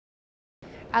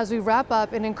As we wrap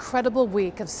up an incredible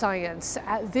week of science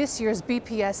at this year's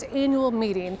BPS Annual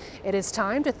Meeting, it is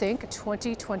time to think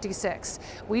 2026.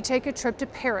 We take a trip to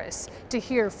Paris to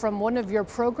hear from one of your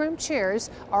program chairs,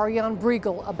 Ariane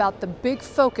Briegel, about the big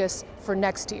focus for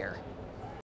next year.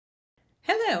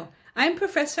 Hello, I'm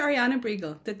Professor Ariane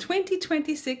Briegel, the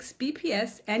 2026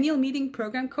 BPS Annual Meeting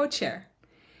Program Co-Chair.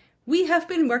 We have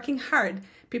been working hard,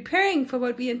 preparing for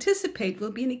what we anticipate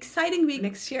will be an exciting week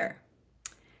next year.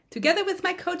 Together with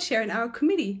my co-chair and our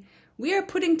committee, we are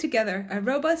putting together a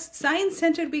robust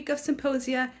science-centered week of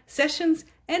symposia, sessions,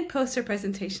 and poster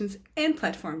presentations and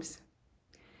platforms.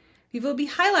 We will be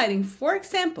highlighting, for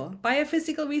example,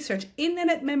 biophysical research in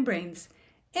and at membranes,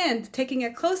 and taking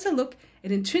a closer look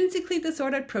at intrinsically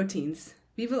disordered proteins.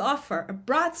 We will offer a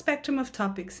broad spectrum of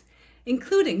topics,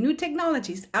 including new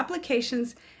technologies,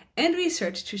 applications, and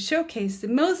research to showcase the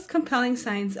most compelling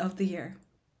science of the year.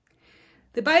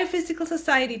 The Biophysical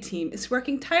Society team is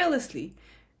working tirelessly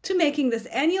to making this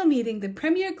annual meeting the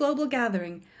premier global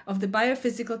gathering of the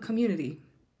biophysical community.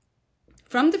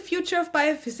 From the future of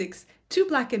biophysics to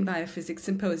Black in Biophysics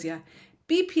Symposia,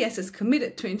 BPS is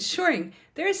committed to ensuring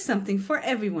there is something for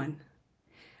everyone.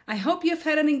 I hope you've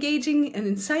had an engaging and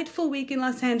insightful week in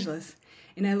Los Angeles,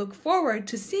 and I look forward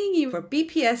to seeing you for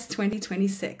BPS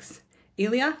 2026.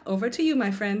 Ilya, over to you,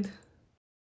 my friend.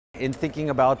 In thinking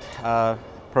about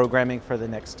programming for the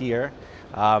next year,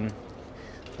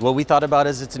 what we thought about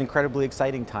is it's an incredibly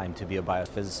exciting time to be a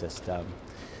biophysicist.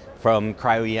 From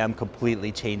cryo-EM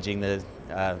completely changing the,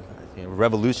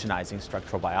 revolutionizing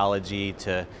structural biology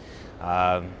to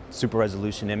super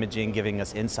resolution imaging, giving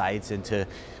us insights into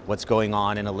what's going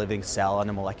on in a living cell on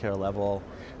a molecular level,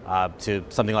 to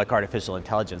something like artificial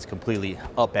intelligence, completely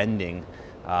upending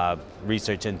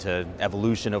research into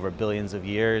evolution over billions of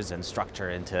years and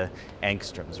structure into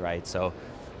angstroms, right? So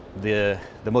the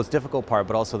most difficult part,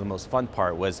 but also the most fun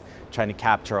part, was trying to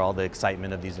capture all the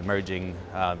excitement of these emerging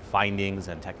findings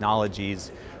and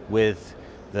technologies with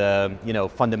the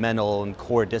fundamental and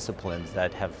core disciplines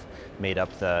that have made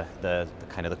up the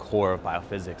kind of the core of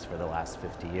biophysics for the last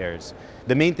 50 years.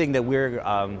 The main thing that we're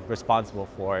responsible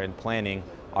for in planning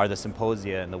are the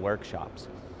symposia and the workshops.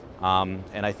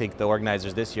 And I think the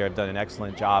organizers this year have done an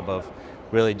excellent job of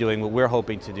really doing what we're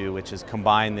hoping to do, which is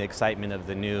combine the excitement of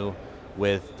the new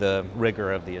with the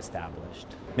rigor of the established.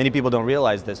 Many people don't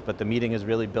realize this, but the meeting is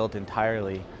really built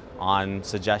entirely on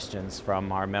suggestions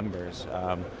from our members.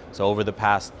 So over the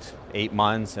past 8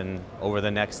 months and over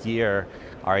the next year,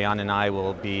 Ariane and I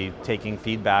will be taking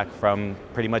feedback from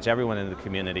pretty much everyone in the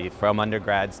community, from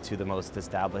undergrads to the most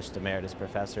established emeritus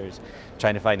professors,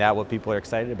 trying to find out what people are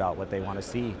excited about, what they want to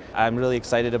see. I'm really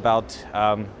excited about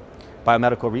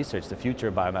biomedical research, the future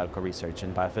of biomedical research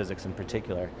and biophysics in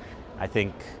particular. I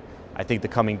think the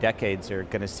coming decades are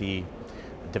going to see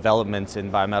developments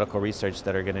in biomedical research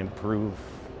that are going to improve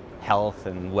health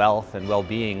and wealth and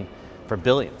well-being for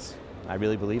billions. I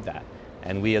really believe that.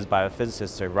 And we as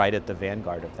biophysicists are right at the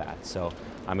vanguard of that. So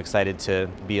I'm excited to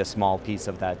be a small piece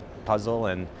of that puzzle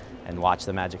and watch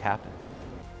the magic happen.